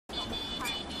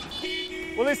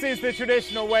Well, this is the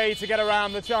traditional way to get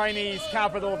around the Chinese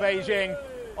capital, Beijing,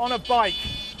 on a bike.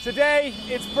 Today,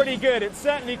 it's pretty good. It's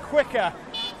certainly quicker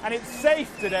and it's safe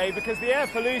today because the air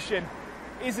pollution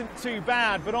isn't too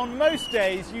bad. But on most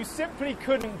days, you simply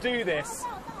couldn't do this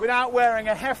without wearing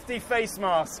a hefty face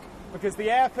mask because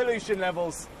the air pollution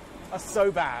levels are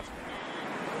so bad.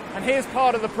 And here's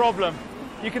part of the problem.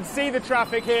 You can see the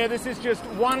traffic here. This is just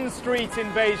one street in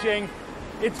Beijing.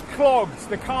 It's clogged.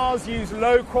 The cars use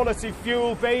low quality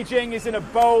fuel. Beijing is in a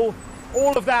bowl.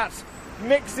 All of that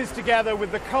mixes together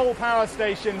with the coal power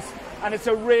stations, and it's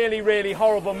a really, really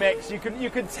horrible mix. You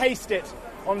can taste it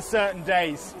on certain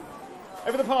days.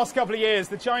 Over the past couple of years,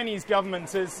 the Chinese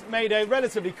government has made a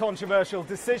relatively controversial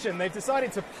decision. They've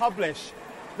decided to publish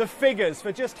the figures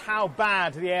for just how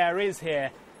bad the air is here,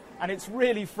 and it's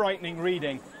really frightening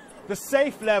reading. The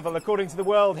safe level, according to the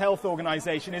World Health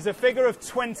Organization, is a figure of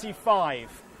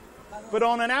 25. But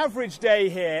on an average day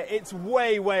here, it's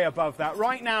way, way above that.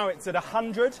 Right now, it's at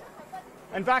 100.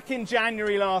 And back in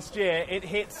January last year, it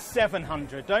hit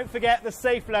 700. Don't forget the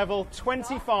safe level,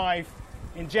 25.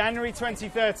 In January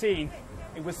 2013,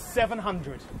 it was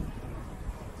 700.